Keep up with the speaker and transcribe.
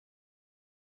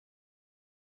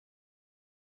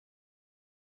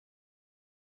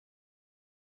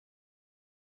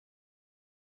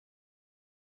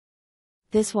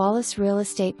This Wallace Real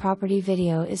Estate property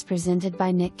video is presented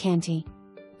by Nick Canty.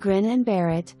 Grin Bear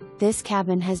It, this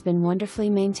cabin has been wonderfully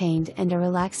maintained and a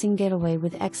relaxing getaway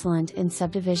with excellent and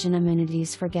subdivision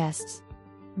amenities for guests.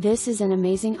 This is an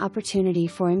amazing opportunity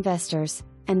for investors,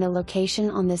 and the location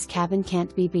on this cabin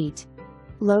can't be beat.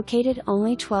 Located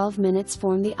only 12 minutes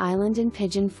from the island in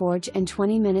Pigeon Forge and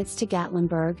 20 minutes to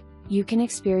Gatlinburg, you can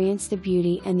experience the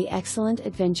beauty and the excellent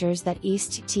adventures that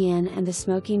East TN and the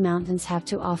Smoky Mountains have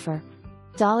to offer.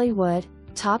 Dollywood,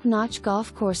 top-notch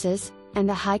golf courses, and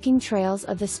the hiking trails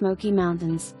of the Smoky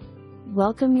Mountains.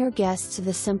 Welcome your guests to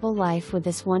the simple life with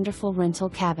this wonderful rental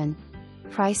cabin.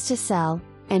 Price to sell,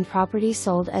 and property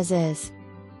sold as is.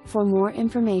 For more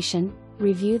information,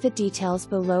 review the details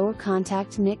below or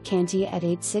contact Nick Canty at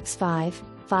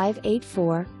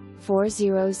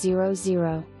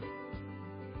 865-584-4000.